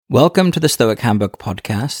Welcome to the Stoic Handbook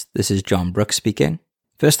podcast. This is John Brooks speaking.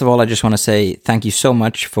 First of all, I just want to say thank you so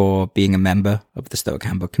much for being a member of the Stoic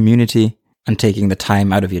Handbook community and taking the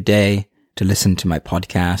time out of your day to listen to my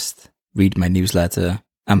podcast, read my newsletter,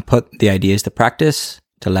 and put the ideas to practice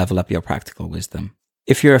to level up your practical wisdom.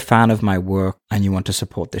 If you're a fan of my work and you want to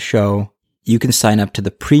support the show, you can sign up to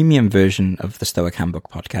the premium version of the Stoic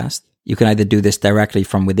Handbook podcast. You can either do this directly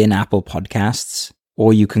from within Apple Podcasts,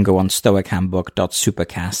 or you can go on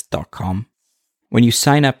stoichandbook.supercast.com. When you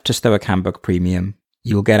sign up to Stoic Handbook Premium,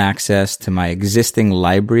 you'll get access to my existing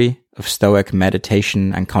library of Stoic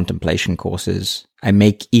meditation and contemplation courses. I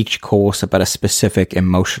make each course about a specific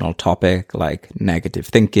emotional topic like negative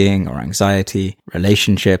thinking or anxiety,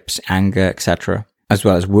 relationships, anger, etc., as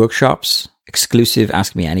well as workshops, exclusive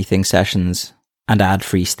Ask Me Anything sessions, and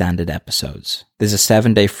ad-free standard episodes. There's a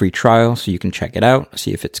 7-day free trial, so you can check it out,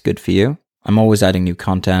 see if it's good for you. I'm always adding new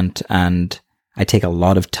content, and I take a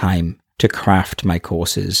lot of time to craft my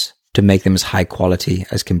courses to make them as high quality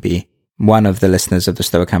as can be. One of the listeners of the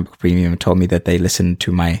Stoic Handbook Premium told me that they listened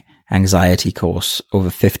to my anxiety course over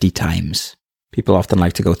 50 times. People often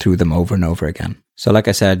like to go through them over and over again. So like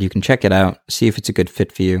I said, you can check it out, see if it's a good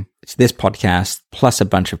fit for you. It's this podcast plus a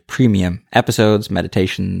bunch of premium episodes,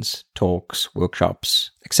 meditations, talks,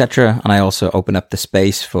 workshops, etc. And I also open up the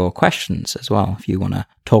space for questions as well. If you want to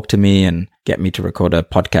talk to me and get me to record a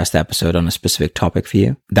podcast episode on a specific topic for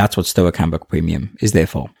you, that's what Stoic Handbook Premium is there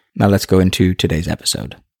for. Now let's go into today's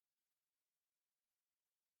episode.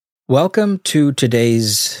 Welcome to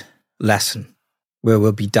today's lesson, where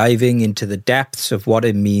we'll be diving into the depths of what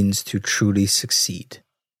it means to truly succeed.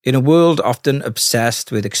 In a world often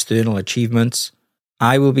obsessed with external achievements,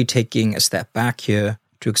 I will be taking a step back here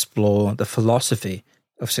to explore the philosophy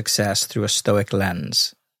of success through a Stoic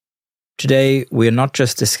lens. Today, we are not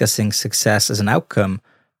just discussing success as an outcome,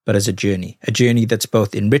 but as a journey that's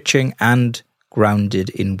both enriching and grounded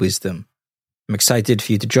in wisdom. I'm excited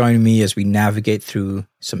for you to join me as we navigate through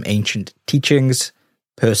some ancient teachings,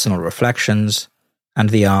 personal reflections, and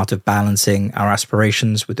the art of balancing our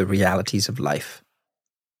aspirations with the realities of life.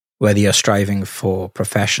 Whether you're striving for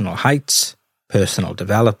professional heights, personal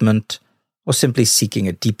development, or simply seeking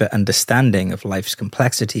a deeper understanding of life's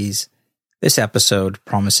complexities, this episode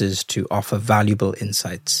promises to offer valuable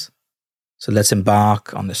insights. So let's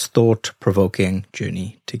embark on this thought-provoking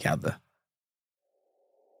journey together.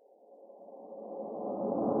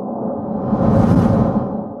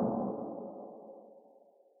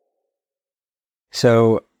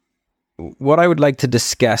 So, what I would like to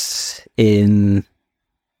discuss in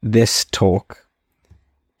this talk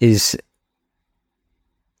is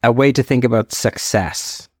a way to think about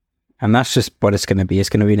success. And that's just what it's going to be. It's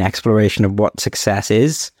going to be an exploration of what success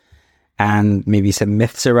is, and maybe some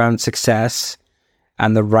myths around success,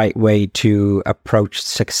 and the right way to approach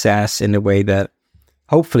success in a way that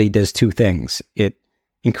hopefully does two things. It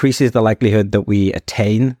increases the likelihood that we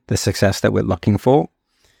attain the success that we're looking for,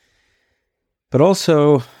 but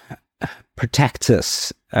also protects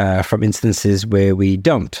us from instances where we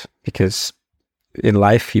don't. Because in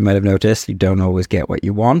life, you might have noticed, you don't always get what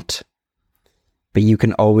you want, but you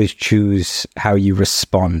can always choose how you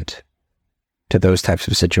respond to those types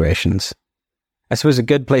of situations. I suppose a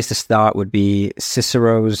good place to start would be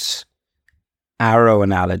Cicero's arrow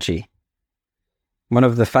analogy. One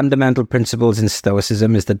of the fundamental principles in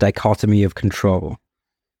Stoicism is the dichotomy of control.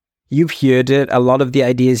 You've heard it. A lot of the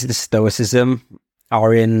ideas in Stoicism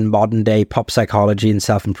are in modern day pop psychology and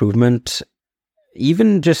self-improvement,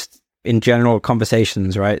 even just in general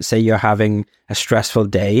conversations, right? Say you're having a stressful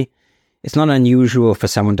day. It's not unusual for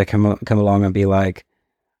someone to come along and be like,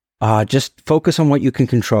 just focus on what you can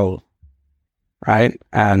control, right?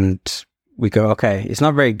 And we go, okay, it's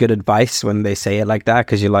not very good advice when they say it like that,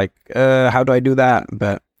 because you're like, how do I do that?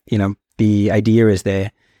 But, the idea is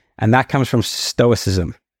there. And that comes from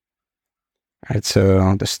Stoicism. Right,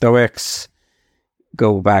 so the Stoics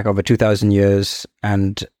go back over 2,000 years,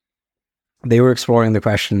 and they were exploring the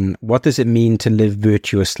question, what does it mean to live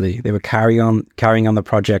virtuously? They were carrying on the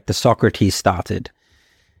project that Socrates started.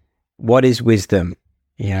 What is wisdom?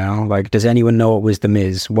 Does anyone know what wisdom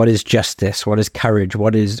is? What is justice? What is courage?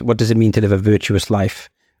 What does it mean to live a virtuous life?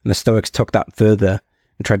 And the Stoics took that further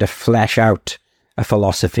and tried to flesh out a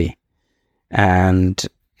philosophy. And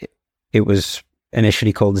it was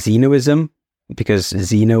initially called Zenoism, because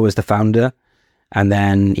Zeno was the founder, and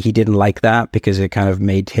then he didn't like that because it kind of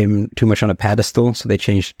made him too much on a pedestal, so they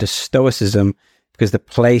changed it to Stoicism, because the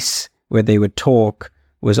place where they would talk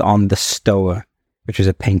was on the Stoa, which was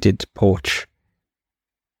a painted porch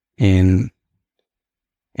in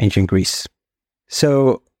ancient Greece.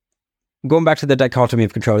 So going back to the dichotomy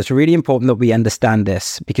of control, it's really important that we understand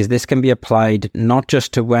this, because this can be applied not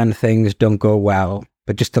just to when things don't go well,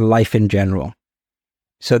 but just to life in general.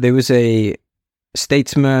 So there was a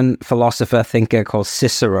statesman, philosopher, thinker called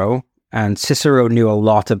Cicero, and Cicero knew a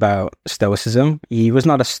lot about Stoicism. He was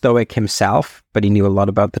not a Stoic himself, but he knew a lot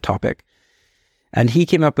about the topic. And he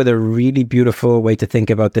came up with a really beautiful way to think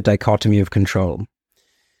about the dichotomy of control.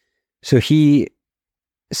 So he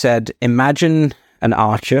said, imagine an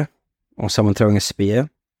archer or someone throwing a spear.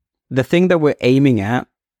 The thing that we're aiming at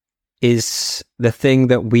is the thing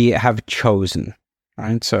that we have chosen,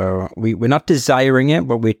 right? So we're not desiring it,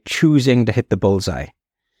 but we're choosing to hit the bullseye.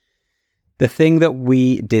 The thing that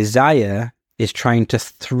we desire is trying to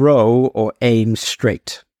throw or aim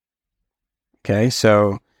straight. Okay,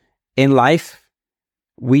 so in life,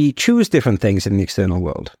 we choose different things in the external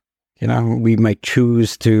world. You know, we might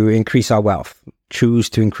choose to increase our wealth, choose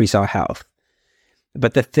to increase our health.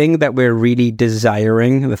 But the thing that we're really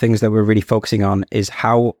desiring, the things that we're really focusing on, is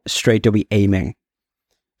how straight are we aiming?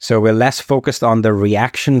 So we're less focused on the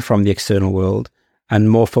reaction from the external world and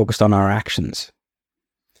more focused on our actions.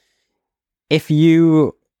 If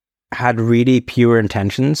you had really pure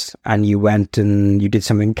intentions and you went and you did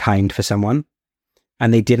something kind for someone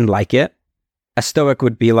and they didn't like it, a Stoic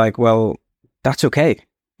would be like, well, that's okay.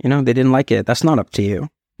 You know, they didn't like it. That's not up to you.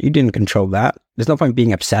 You didn't control that. There's no point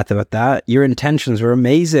being upset about that. Your intentions were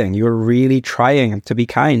amazing. You were really trying to be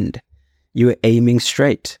kind. You were aiming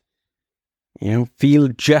straight. You know, feel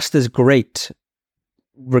just as great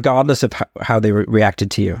regardless of how they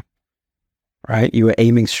reacted to you, right? You were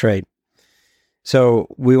aiming straight. So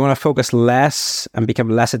we want to focus less and become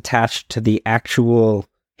less attached to the actual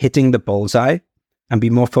hitting the bullseye and be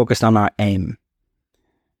more focused on our aim.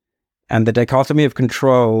 And the dichotomy of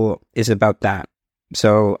control is about that.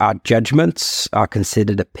 So our judgments, our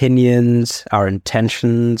considered opinions, our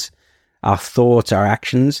intentions, our thoughts, our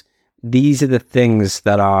actions, these are the things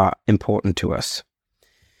that are important to us.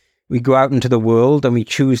 We go out into the world and we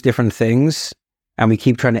choose different things and we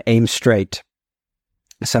keep trying to aim straight.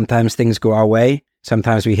 Sometimes things go our way.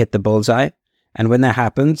 Sometimes we hit the bullseye. And when that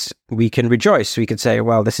happens, we can rejoice. We could say,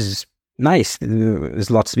 well, this is nice.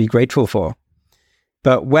 There's lots to be grateful for.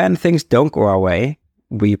 But when things don't go our way,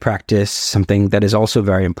 we practice something that is also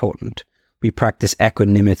very important. We practice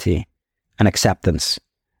equanimity and acceptance.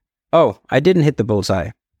 Oh, I didn't hit the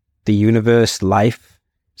bullseye. The universe, life,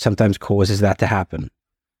 sometimes causes that to happen.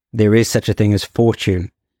 There is such a thing as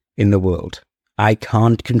fortune in the world. I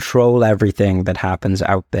can't control everything that happens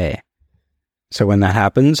out there. So when that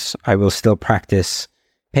happens, I will still practice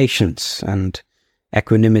patience and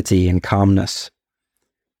equanimity and calmness.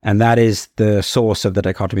 And that is the source of the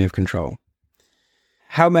dichotomy of control.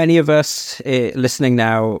 How many of us listening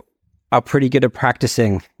now are pretty good at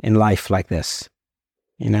practicing in life like this?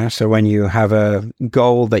 You know, so when you have a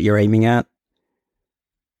goal that you're aiming at,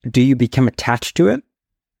 do you become attached to it?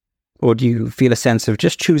 Or do you feel a sense of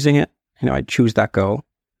just choosing it? You know, I choose that goal.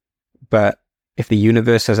 But if the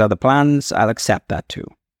universe has other plans, I'll accept that too.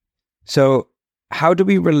 So how do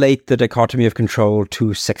we relate the dichotomy of control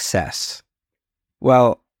to success?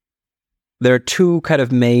 Well, there are two kind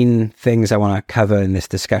of main things I want to cover in this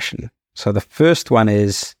discussion. So the first one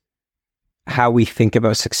is how we think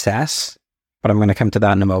about success, but I'm going to come to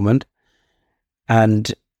that in a moment.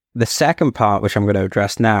 And the second part, which I'm going to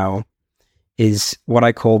address now, is what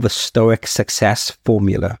I call the Stoic success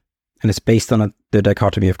formula. And it's based on the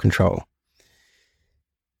dichotomy of control.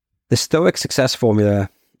 The Stoic success formula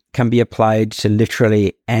can be applied to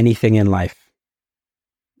literally anything in life.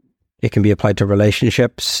 It can be applied to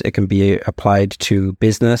relationships. It can be applied to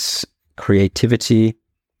business, creativity,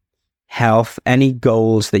 health, any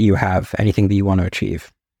goals that you have, anything that you want to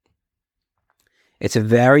achieve. It's a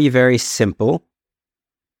very, very simple,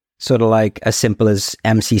 sort of like as simple as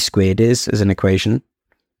MC squared is as an equation,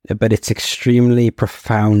 but it's extremely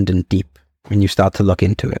profound and deep when you start to look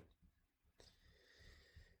into it.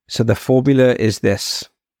 So the formula is this: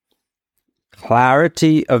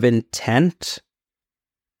 clarity of intent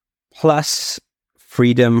plus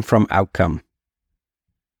freedom from outcome.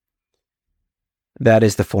 That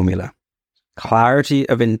is the formula. Clarity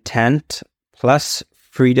of intent plus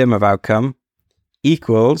freedom of outcome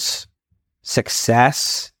equals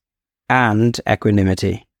success and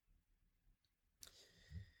equanimity.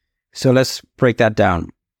 So let's break that down.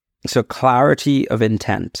 So clarity of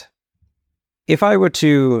intent. If I were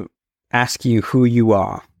to ask you who you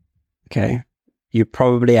are, okay, you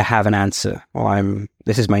probably have an answer. Well,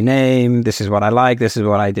 this is my name, this is what I like, this is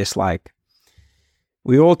what I dislike.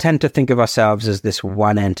 We all tend to think of ourselves as this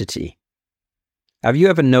one entity. Have you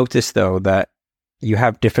ever noticed, though, that you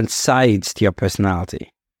have different sides to your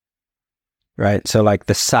personality? right? So like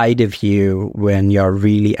the side of you when you're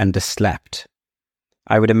really underslept.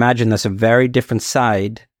 I would imagine that's a very different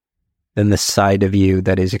side than the side of you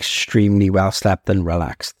that is extremely well slept and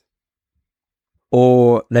relaxed.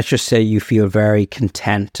 Or let's just say you feel very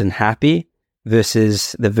content and happy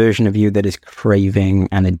versus the version of you that is craving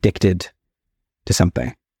and addicted to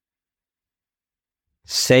something.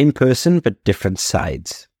 Same person, but different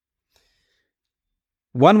sides.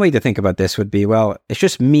 One way to think about this would be, well, it's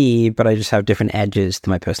just me, but I just have different edges to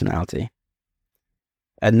my personality.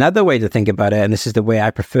 Another way to think about it, and this is the way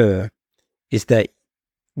I prefer, is that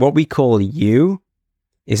what we call you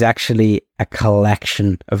is actually a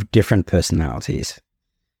collection of different personalities.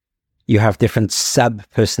 You have different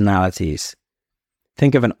sub-personalities.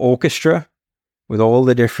 Think of an orchestra with all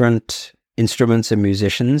the different instruments and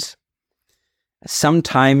musicians.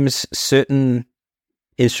 Sometimes certain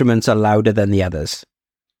instruments are louder than the others.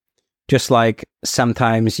 Just like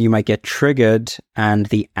sometimes you might get triggered and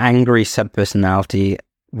the angry sub-personality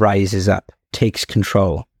rises up, takes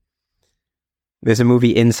control. There's a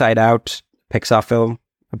movie, Inside Out, Pixar film,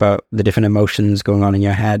 about the different emotions going on in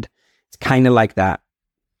your head. It's kind of like that.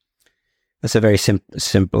 That's a very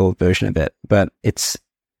simple version of it. But it's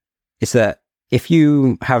that if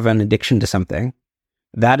you have an addiction to something,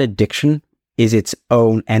 that addiction is its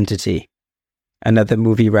own entity. Another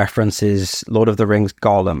movie reference is Lord of the Rings,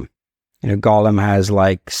 Gollum. Gollum has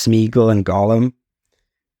like Smeagol and Gollum.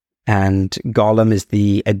 And Gollum is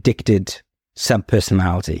the addicted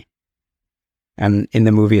sub-personality. And in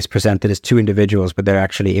the movie, it's presented as two individuals, but they're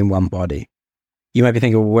actually in one body. You might be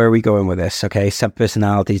thinking, well, where are we going with this? Okay,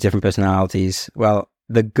 sub-personalities, different personalities. Well,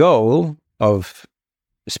 the goal of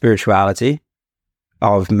spirituality,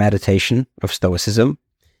 of meditation, of Stoicism,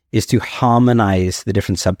 is to harmonize the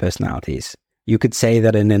different sub-personalities. You could say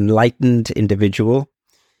that an enlightened individual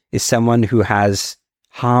is someone who has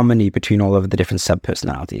harmony between all of the different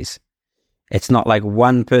sub-personalities. It's not like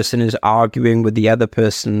one person is arguing with the other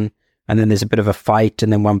person, and then there's a bit of a fight,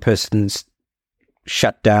 and then one person's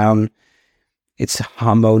shut down. It's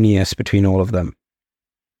harmonious between all of them.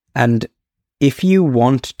 And if you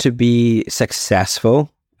want to be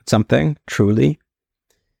successful at something, truly,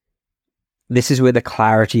 this is where the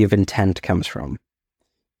clarity of intent comes from.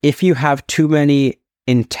 If you have too many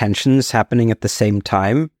intentions happening at the same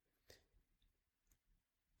time,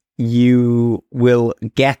 you will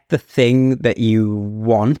get the thing that you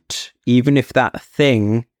want, even if that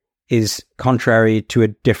thing is contrary to a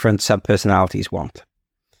different sub-personality's want.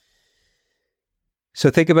 So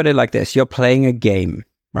think about it like this. You're playing a game,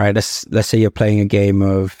 right? Let's say you're playing a game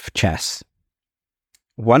of chess.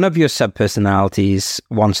 One of your sub-personalities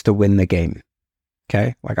wants to win the game.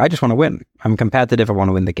 Okay? Like, I just want to win. I'm competitive. I want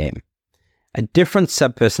to win the game. A different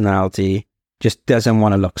sub-personality just doesn't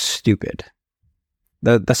want to look stupid.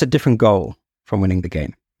 That's a different goal from winning the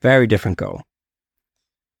game. Very different goal.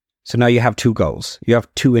 So now you have two goals. You have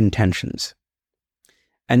two intentions.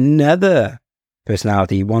 Another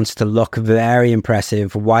personality wants to look very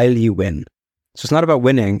impressive while you win. So it's not about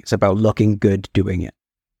winning. It's about looking good doing it.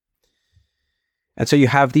 And so you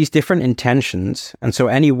have these different intentions. And so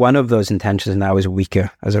any one of those intentions now is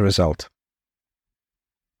weaker as a result.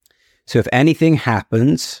 So if anything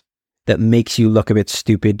happens that makes you look a bit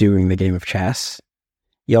stupid during the game of chess,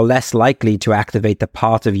 you're less likely to activate the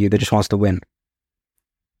part of you that just wants to win.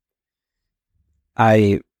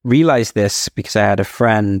 I realized this because I had a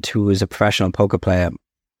friend who was a professional poker player,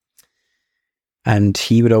 and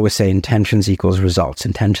he would always say intentions equals results,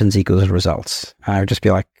 intentions equals results. And I would just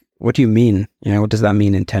be like, what do you mean? What does that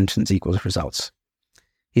mean, intentions equals results?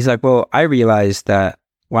 He's like, well, I realized that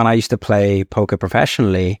when I used to play poker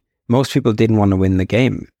professionally, most people didn't want to win the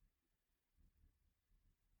game.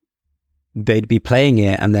 They'd be playing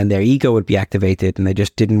it and then their ego would be activated and they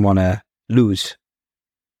just didn't want to lose.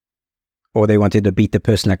 Or they wanted to beat the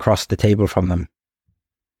person across the table from them.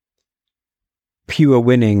 Pure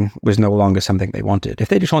winning was no longer something they wanted. If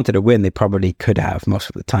they just wanted to win, they probably could have most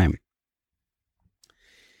of the time.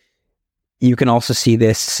 You can also see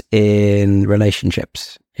this in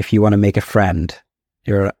relationships. If you want to make a friend,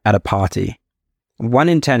 you're at a party. One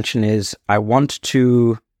intention is, I want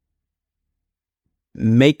to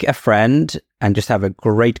make a friend and just have a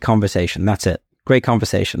great conversation. That's it. Great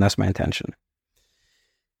conversation. That's my intention.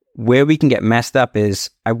 Where we can get messed up is,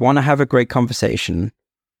 I want to have a great conversation,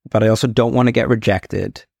 but I also don't want to get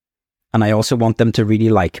rejected. And I also want them to really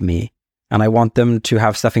like me. And I want them to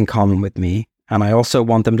have stuff in common with me. And I also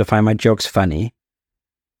want them to find my jokes funny.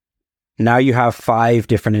 Now you have 5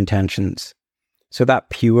 different intentions. So that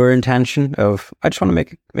pure intention of, I just want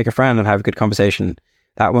to make a friend and have a good conversation,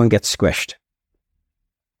 that one gets squished.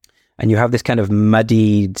 And you have this kind of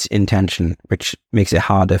muddied intention, which makes it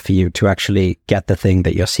harder for you to actually get the thing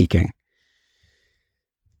that you're seeking.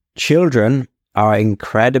 Children are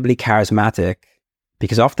incredibly charismatic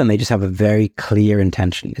because often they just have a very clear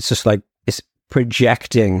intention. It's just like it's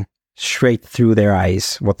projecting straight through their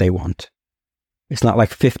eyes what they want. It's not like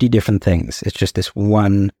 50 different things. It's just this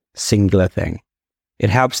one singular thing. It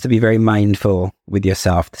helps to be very mindful with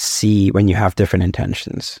yourself to see when you have different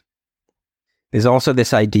intentions. There's also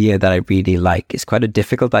this idea that I really like. It's quite a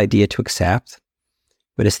difficult idea to accept,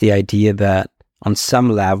 but it's the idea that on some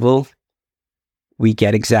level, we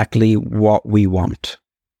get exactly what we want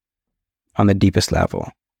on the deepest level.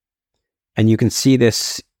 And you can see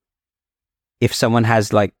this if someone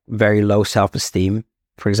has like very low self-esteem,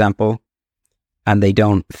 for example, and they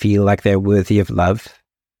don't feel like they're worthy of love,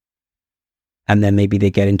 and then maybe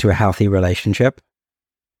they get into a healthy relationship,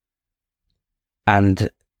 and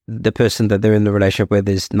the person that they're in the relationship with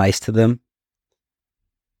is nice to them,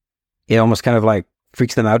 it almost kind of like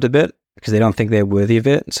freaks them out a bit because they don't think they're worthy of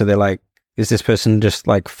it. So they're like, is this person just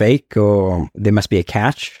like fake, or there must be a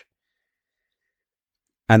catch?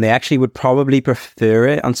 And they actually would probably prefer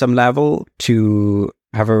it on some level to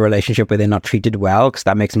have a relationship where they're not treated well, because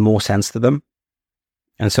that makes more sense to them.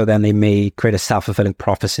 And so then they may create a self-fulfilling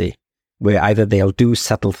prophecy where either they'll do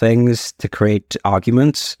subtle things to create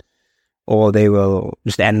arguments, or they will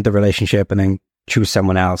just end the relationship and then choose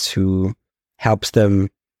someone else who helps them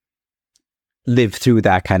live through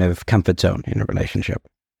that kind of comfort zone in a relationship.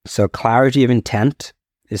 So clarity of intent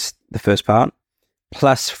is the first part,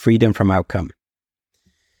 plus freedom from outcome.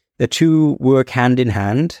 The two work hand in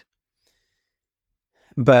hand,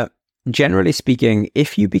 but generally speaking,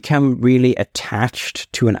 if you become really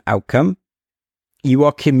attached to an outcome, you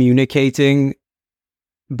are communicating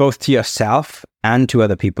both to yourself and to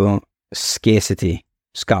other people scarcity,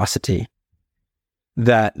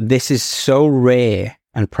 that this is so rare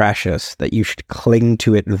and precious that you should cling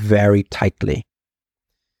to it very tightly.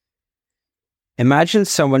 Imagine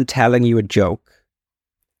someone telling you a joke,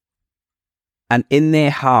 and in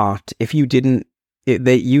their heart, if you don't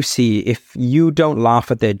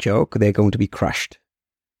laugh at their joke, they're going to be crushed.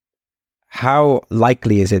 How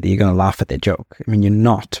likely is it that you're going to laugh at their joke? I mean, you're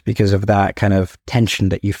not, because of that kind of tension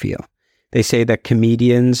that you feel. They say that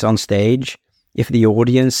comedians on stage, if the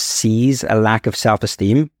audience sees a lack of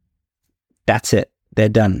self-esteem, that's it. They're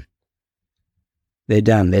done. They're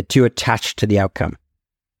done. They're too attached to the outcome.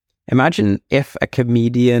 Imagine if a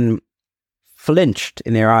comedian flinched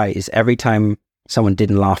in their eyes every time someone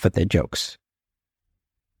didn't laugh at their jokes.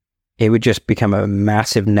 It would just become a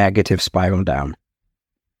massive negative spiral down.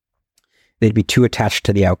 They'd be too attached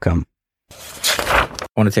to the outcome. I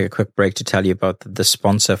want to take a quick break to tell you about the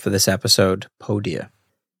sponsor for this episode, Podia.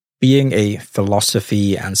 Being a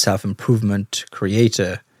philosophy and self-improvement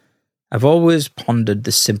creator, I've always pondered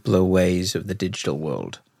the simpler ways of the digital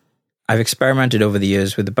world. I've experimented over the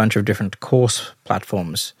years with a bunch of different course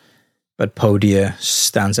platforms, but Podia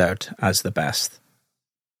stands out as the best.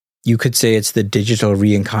 You could say it's the digital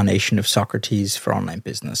reincarnation of Socrates for online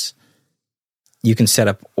business. You can set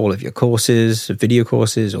up all of your courses, video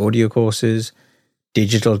courses, audio courses,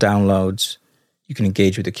 digital downloads. You can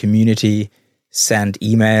engage with the community, send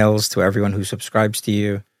emails to everyone who subscribes to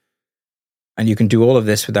you. And you can do all of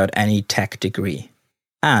this without any tech degree.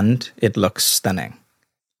 And it looks stunning.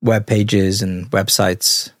 Web pages and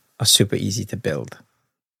websites are super easy to build.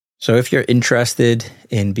 So if you're interested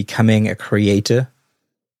in becoming a creator,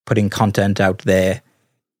 putting content out there,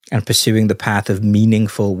 and pursuing the path of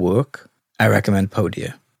meaningful work, I recommend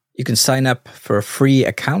Podia. You can sign up for a free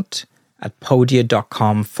account at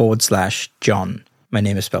podia.com/John. My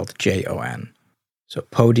name is spelled Jon. So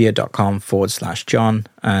podia.com/John,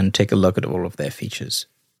 and take a look at all of their features.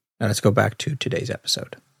 Now let's go back to today's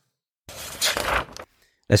episode.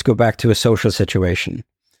 Let's go back to a social situation.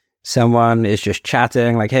 Someone is just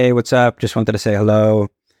chatting like, hey, what's up? Just wanted to say hello.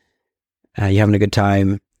 You're having a good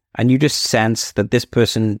time. And you just sense that this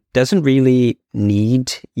person doesn't really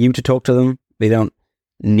need you to talk to them. They don't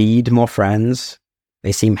need more friends.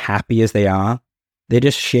 They seem happy as they are. They're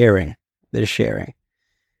just sharing.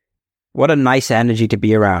 What a nice energy to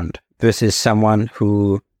be around versus someone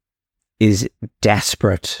who is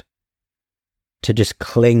desperate to just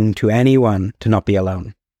cling to anyone to not be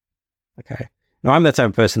alone. Okay. Now, I'm the type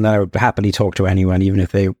of person that I would happily talk to anyone, even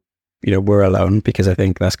if they, were alone, because I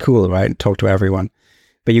think that's cool, right? Talk to everyone.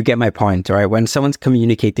 But you get my point, right? When someone's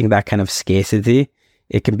communicating that kind of scarcity,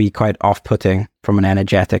 it can be quite off-putting from an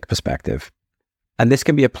energetic perspective. And this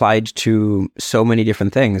can be applied to so many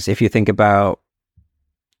different things. If you think about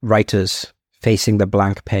writers facing the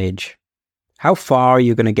blank page, how far are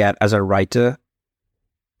you going to get as a writer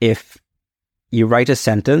if you write a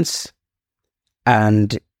sentence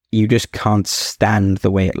and you just can't stand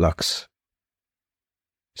the way it looks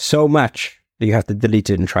so much that you have to delete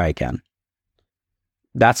it and try again.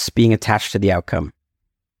 That's being attached to the outcome.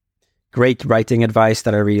 Great writing advice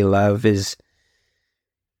that I really love is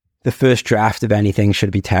the first draft of anything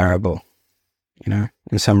should be terrible. And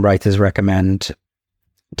some writers recommend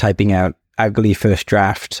typing out ugly first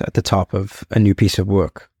draft at the top of a new piece of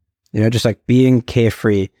work. Just like being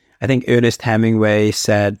carefree. I think Ernest Hemingway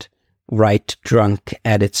said, write drunk,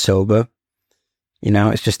 edit sober.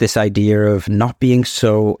 It's just this idea of not being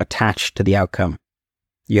so attached to the outcome.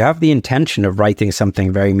 You have the intention of writing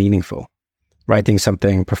something very meaningful, writing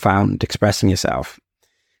something profound, expressing yourself.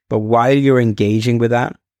 But while you're engaging with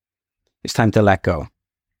that, it's time to let go.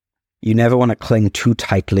 You never want to cling too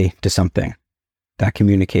tightly to something. That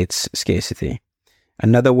communicates scarcity.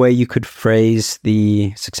 Another way you could phrase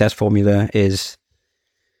the success formula is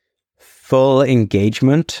full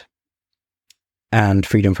engagement and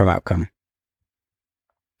freedom from outcome.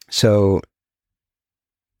 So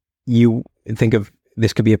you think of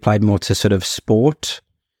this could be applied more to sort of sport.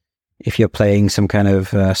 If you're playing some kind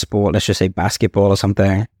of sport, let's just say basketball or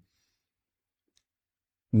something,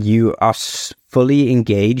 you are fully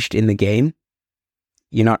engaged in the game.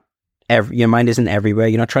 You're not your mind isn't everywhere.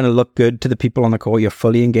 You're not trying to look good to the people on the court. You're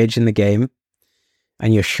fully engaged in the game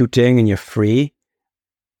and you're shooting and you're free.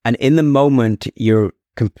 And in the moment, you're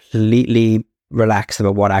completely relaxed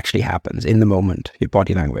about what actually happens in the moment, your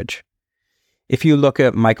body language. If you look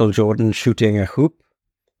at Michael Jordan shooting a hoop,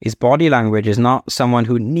 his body language is not someone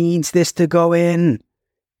who needs this to go in.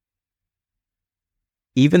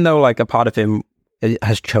 Even though like a part of him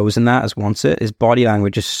has chosen that, as wants it, his body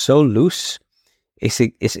language is so loose. It's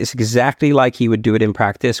exactly like he would do it in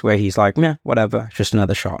practice, where he's like, yeah, whatever, just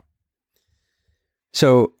another shot.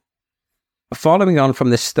 So following on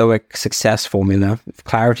from this Stoic success formula,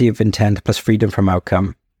 clarity of intent plus freedom from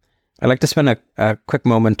outcome, I'd like to spend a quick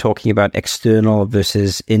moment talking about external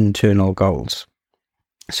versus internal goals.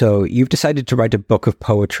 So you've decided to write a book of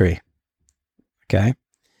poetry. Okay.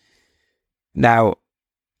 Now,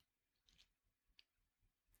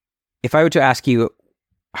 if I were to ask you,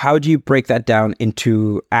 how do you break that down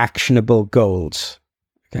into actionable goals?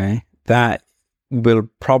 Okay. That will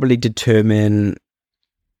probably determine,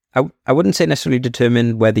 I wouldn't say necessarily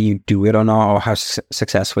determine whether you do it or not, or how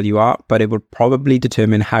successful you are, but it will probably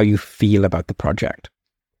determine how you feel about the project,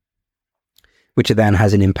 which then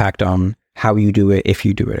has an impact on how you do it, if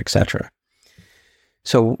you do it, etc.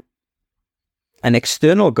 So an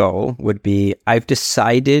external goal would be, I've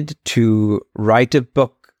decided to write a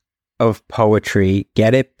book of poetry,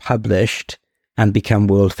 get it published, and become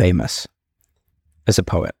world famous as a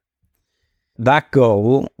poet. That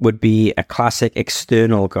goal would be a classic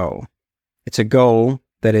external goal. It's a goal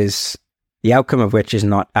that is the outcome of which is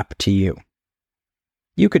not up to you.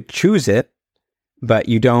 You could choose it, but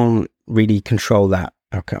you don't really control that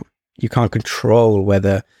outcome. You can't control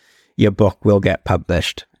whether your book will get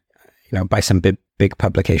published, by some big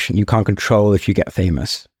publication. You can't control if you get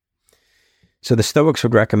famous. So the Stoics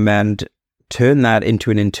would recommend turn that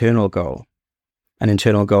into an internal goal. An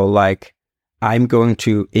internal goal like, I'm going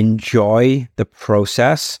to enjoy the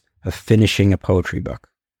process of finishing a poetry book.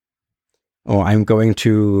 Or I'm going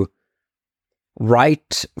to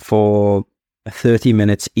write for 30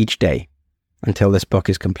 minutes each day until this book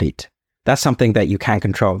is complete. That's something that you can't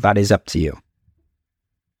control. That is up to you.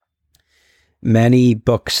 Many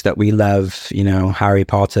books that we love, Harry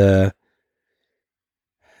Potter,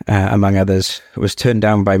 among others, was turned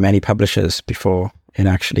down by many publishers before it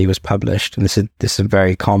actually was published. And this is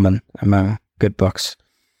very common among good books.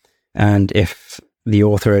 And if the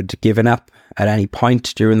author had given up at any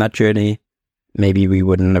point during that journey, maybe we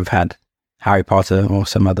wouldn't have had Harry Potter or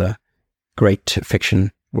some other great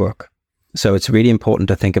fiction work. So it's really important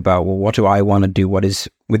to think about, well, what do I want to do? What is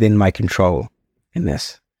within my control in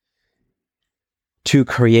this? To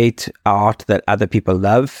create art that other people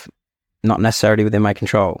love, not necessarily within my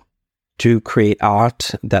control. To create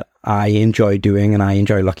art that I enjoy doing and I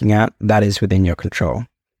enjoy looking at, that is within your control.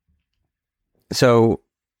 So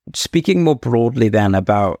speaking more broadly then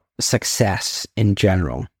about success in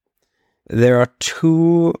general, there are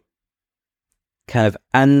two kind of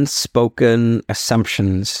unspoken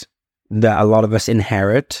assumptions that a lot of us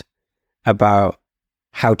inherit about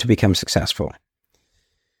how to become successful.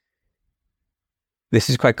 This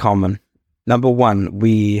is quite common. Number one,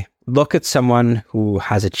 we look at someone who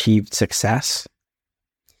has achieved success.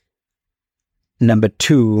 Number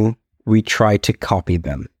two, we try to copy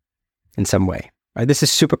them in some way. Right? This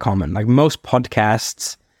is super common. Like most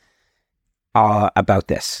podcasts are about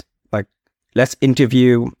this. Like let's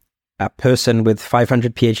interview a person with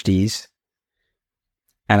 500 PhDs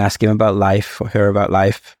and ask him about life or her about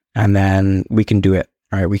life, and then we can do it,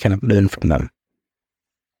 right? We kind of learn from them.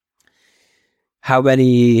 How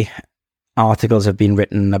many articles have been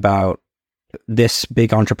written about this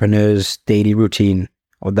big entrepreneur's daily routine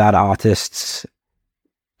or that artist's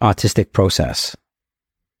artistic process?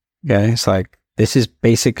 Okay, it's like, this is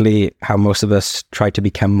basically how most of us try to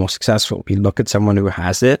become more successful. We look at someone who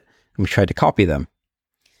has it and we try to copy them.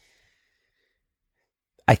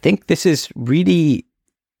 I think this is really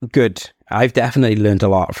good. I've definitely learned a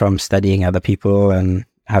lot from studying other people and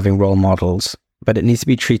having role models, but it needs to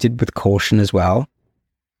be treated with caution as well,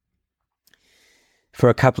 for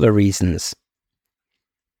a couple of reasons.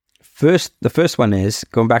 The first one is,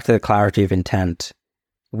 going back to the clarity of intent,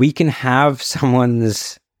 we can have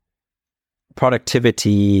someone's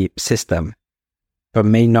productivity system, but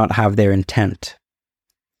may not have their intent.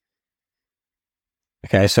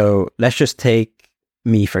 Okay, so let's just take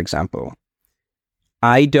me, for example.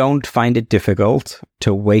 I don't find it difficult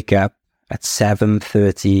to wake up at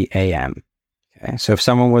 7:30 a.m. Okay, so if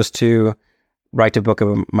someone was to write a book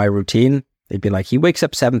of my routine, they'd be like, he wakes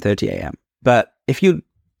up 7:30 a.m. But if you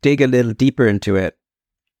dig a little deeper into it,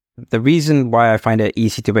 the reason why I find it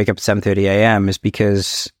easy to wake up at 7:30 a.m. is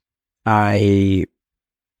because I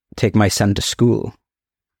take my son to school.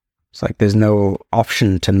 It's like there's no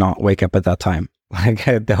option to not wake up at that time. Like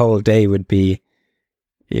the whole day would be,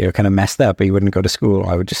 kind of messed up. He wouldn't go to school.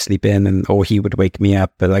 I would just sleep in, or he would wake me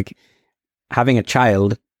up. But like having a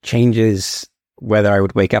child changes whether I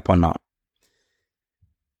would wake up or not.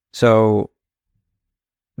 So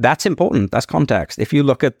that's important. That's context. If you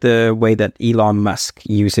look at the way that Elon Musk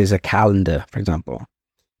uses a calendar, for example,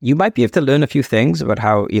 you might be able to learn a few things about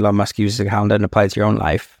how Elon Musk uses a calendar and applies to your own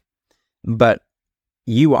life, but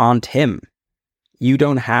you aren't him. You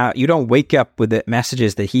don't wake up with the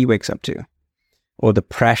messages that he wakes up to, or the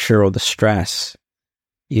pressure or the stress.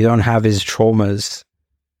 You don't have his traumas,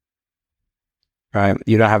 right?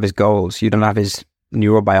 You don't have his goals. You don't have his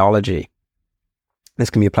neurobiology.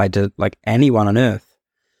 This can be applied to like anyone on earth.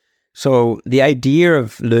 So the idea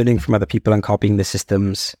of learning from other people and copying the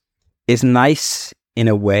systems is nice in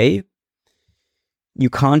a way.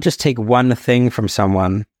 You can't just take one thing from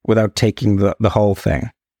someone without taking the whole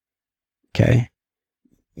thing. Okay?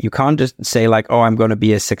 You can't just say like, oh, I'm going to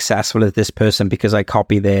be as successful as this person because I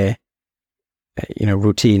copy their,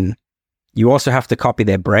 routine. You also have to copy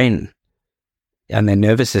their brain and their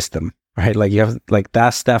nervous system, right? Like you have, like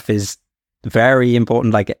that stuff is very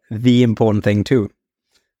important, like the important thing too.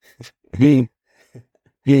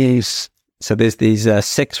 Yes. So there's these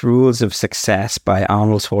 6 rules of success by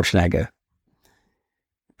Arnold Schwarzenegger.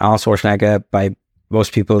 Arnold Schwarzenegger, by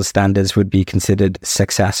most people's standards, would be considered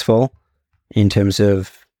successful in terms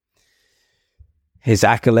of his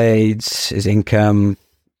accolades, his income,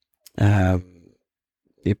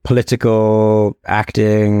 political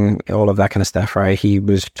acting, all of that kind of stuff, right? He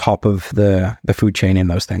was top of the food chain in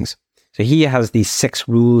those things. So he has these 6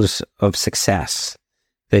 rules of success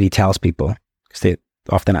that he tells people, because they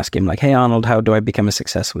often ask him like, hey Arnold, how do I become as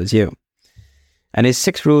successful as you? And his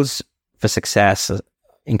 6 rules for success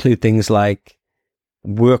include things like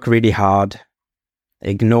work really hard,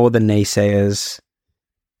 ignore the naysayers,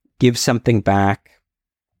 give something back,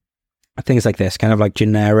 things like this, kind of like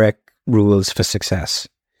generic rules for success.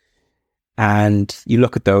 And you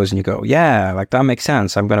look at those and you go, yeah, like that makes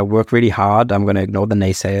sense. I'm going to work really hard. I'm going to ignore the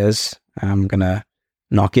naysayers. I'm going to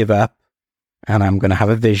not give up, and I'm going to have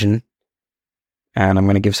a vision, and I'm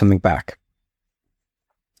going to give something back.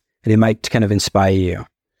 And it might kind of inspire you.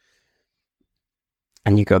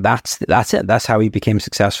 And you go, that's it. That's how he became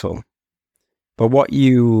successful. But what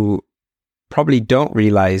you probably don't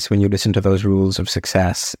realize when you listen to those rules of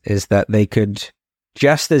success is that they could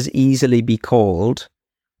just as easily be called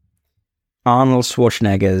Arnold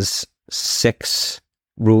Schwarzenegger's 6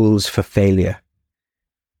 rules for failure,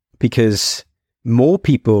 because more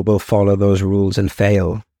people will follow those rules and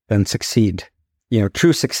fail than succeed.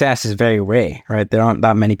 True success is very rare, right? There aren't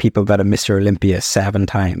that many people that are Mr. Olympia 7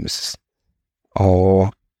 times,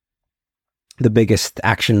 or the biggest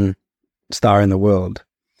action star in the world.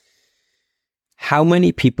 How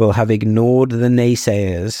many people have ignored the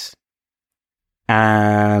naysayers,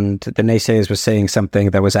 and the naysayers were saying something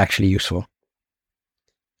that was actually useful,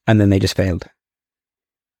 and then they just failed?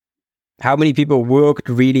 How many people worked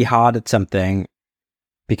really hard at something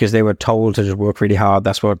because they were told to just work really hard?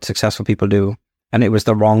 That's what successful people do. And it was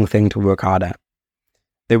the wrong thing to work hard at.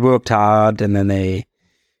 They worked hard and then they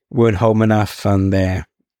weren't home enough, and their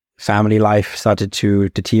family life started to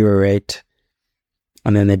deteriorate.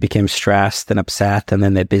 And then they became stressed and upset, and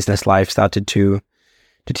then their business life started to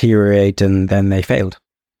deteriorate, and then they failed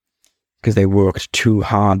because they worked too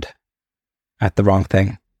hard at the wrong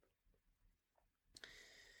thing.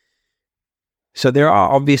 So there are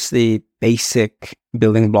obviously basic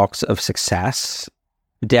building blocks of success.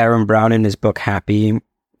 Darren Brown in his book Happy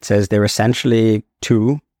says they're essentially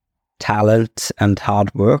two: talent and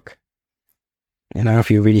hard work. You know, if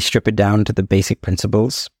you really strip it down to the basic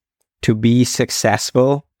principles, to be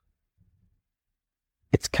successful,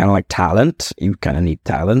 it's kind of like talent. You kind of need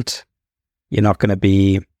talent. You're not going to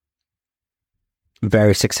be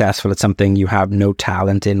very successful at something you have no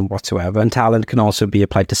talent in whatsoever. And talent can also be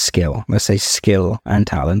applied to skill. Let's say skill and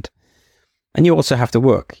talent. And you also have to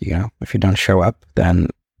work. You know, if you don't show up, then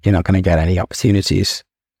you're not going to get any opportunities.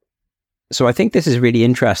 So I think this is really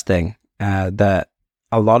interesting, that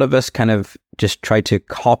a lot of us kind of just try to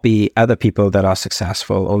copy other people that are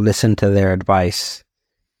successful or listen to their advice,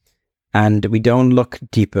 and we don't look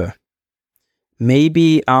deeper.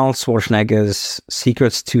 Maybe Arnold Schwarzenegger's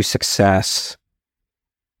secrets to success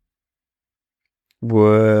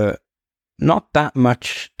were not that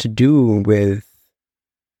much to do with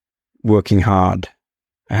working hard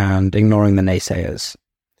and ignoring the naysayers.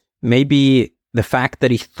 Maybe the fact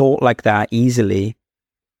that he thought like that easily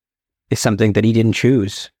is something that he didn't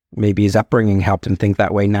choose. Maybe his upbringing helped him think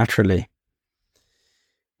that way naturally.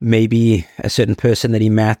 Maybe a certain person that he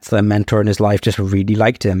met, a mentor in his life, just really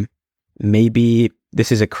liked him. Maybe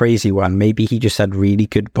this is a crazy one. Maybe he just had really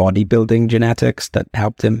good bodybuilding genetics that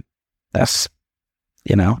helped him. That's,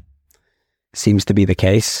 seems to be the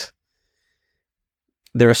case.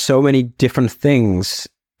 There are so many different things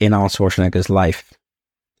in Arnold Schwarzenegger's life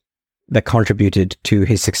that contributed to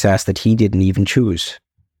his success that he didn't even choose.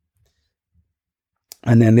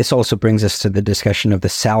 And then this also brings us to the discussion of the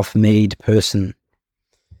self-made person.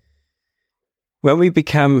 When we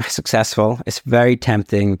become successful, it's very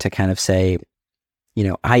tempting to kind of say,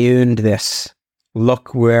 I earned this.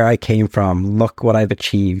 Look where I came from. Look what I've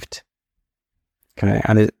achieved. Okay,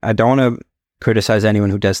 and I don't want to criticize anyone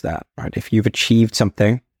who does that. Right? If you've achieved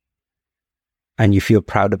something and you feel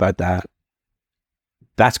proud about that,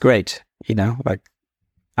 that's great.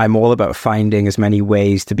 I'm all about finding as many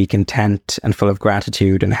ways to be content and full of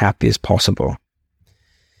gratitude and happy as possible.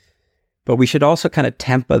 But we should also kind of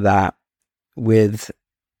temper that with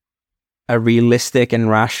a realistic and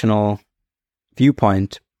rational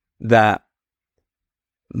viewpoint that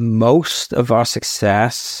most of our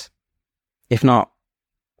success, if not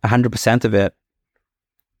 100% of it,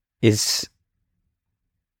 is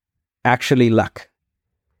actually luck.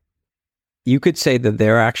 You could say that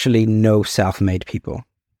there are actually no self-made people.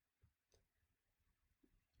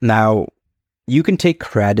 Now, you can take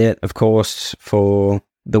credit, of course, for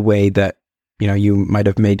the way that, you might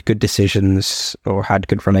have made good decisions or had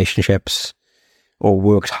good relationships or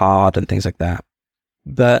worked hard and things like that.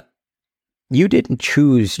 But you didn't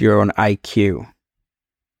choose your own IQ.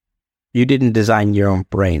 You didn't design your own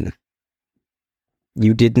brain.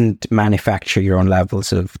 You didn't manufacture your own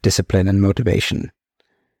levels of discipline and motivation.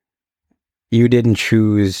 You didn't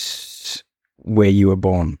choose where you were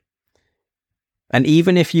born. And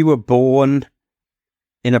even if you were born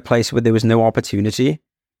in a place where there was no opportunity,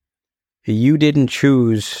 you didn't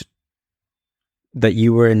choose that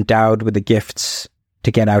you were endowed with the gifts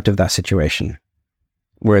to get out of that situation,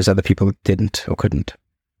 whereas other people didn't or couldn't.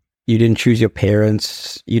 You didn't choose your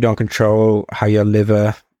parents. You don't control how your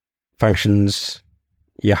liver functions,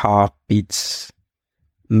 your heart beats.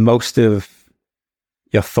 Most of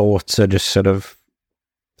your thoughts are just sort of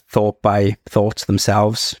thought by thoughts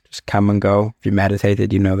themselves, just come and go. If you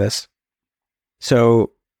meditated, you know this.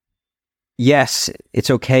 So yes, it's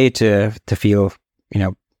okay to feel,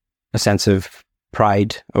 a sense of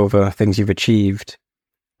pride over things you've achieved.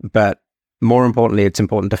 But more importantly, it's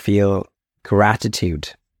important to feel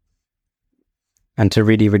gratitude and to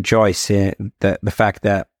really rejoice in the fact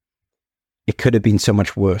that it could have been so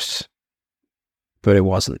much worse, but it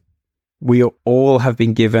wasn't. We all have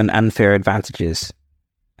been given unfair advantages.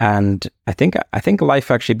 And I think life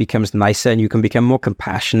actually becomes nicer, and you can become more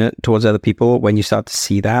compassionate towards other people when you start to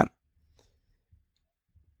see that.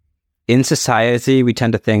 In society, we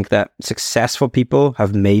tend to think that successful people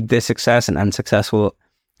have made their success and unsuccessful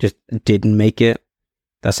just didn't make it.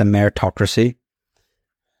 That's a meritocracy.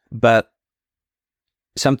 But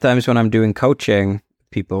sometimes when I'm doing coaching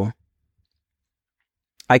people,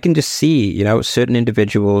 I can just see, certain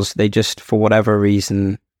individuals, they just, for whatever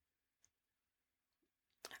reason,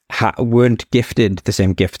 weren't gifted the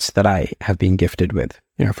same gifts that I have been gifted with.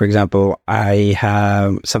 For example, I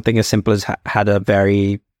have something as simple as had a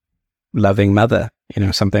very loving mother,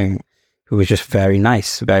 something who was just very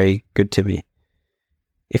nice, very good to me.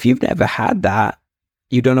 If you've never had that,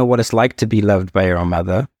 you don't know what it's like to be loved by your own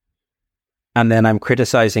mother. And then I'm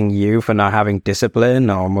criticizing you for not having discipline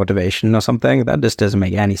or motivation or something. That just doesn't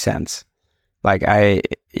make any sense. Like like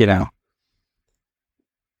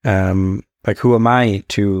who am I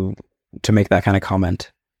to make that kind of comment?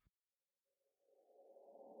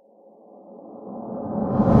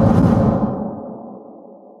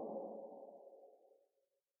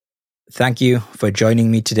 Thank you for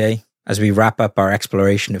joining me today as we wrap up our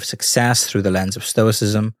exploration of success through the lens of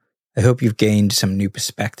Stoicism. I hope you've gained some new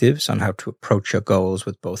perspectives on how to approach your goals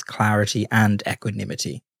with both clarity and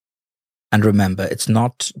equanimity. And remember, it's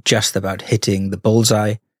not just about hitting the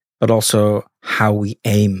bullseye, but also how we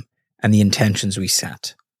aim and the intentions we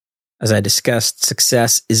set. As I discussed,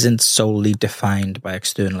 success isn't solely defined by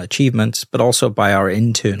external achievements, but also by our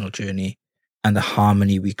internal journey and the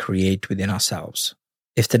harmony we create within ourselves.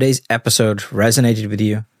 If today's episode resonated with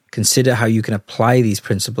you, consider how you can apply these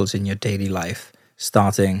principles in your daily life,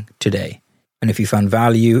 starting today. And if you found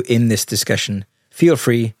value in this discussion, feel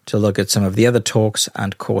free to look at some of the other talks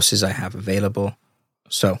and courses I have available.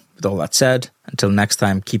 So, with all that said, until next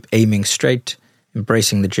time, keep aiming straight,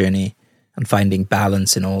 embracing the journey, and finding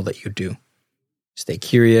balance in all that you do. Stay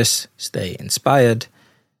curious, stay inspired,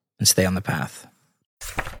 and stay on the path.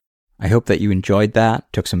 I hope that you enjoyed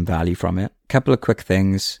that, took some value from it. A couple of quick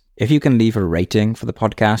things. If you can leave a rating for the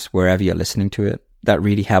podcast wherever you're listening to it, that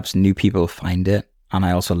really helps new people find it. And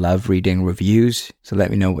I also love reading reviews, so let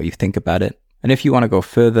me know what you think about it. And if you want to go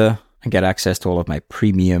further and get access to all of my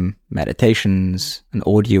premium meditations and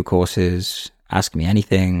audio courses, Ask Me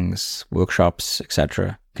Anythings, workshops,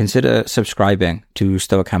 etc., consider subscribing to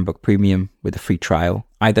Stoic Handbook Premium with a free trial,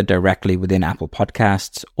 either directly within Apple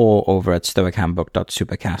Podcasts or over at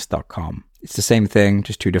stoichandbook.supercast.com. It's the same thing,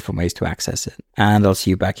 just two different ways to access it. And I'll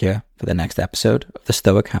see you back here for the next episode of the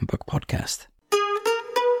Stoic Handbook Podcast.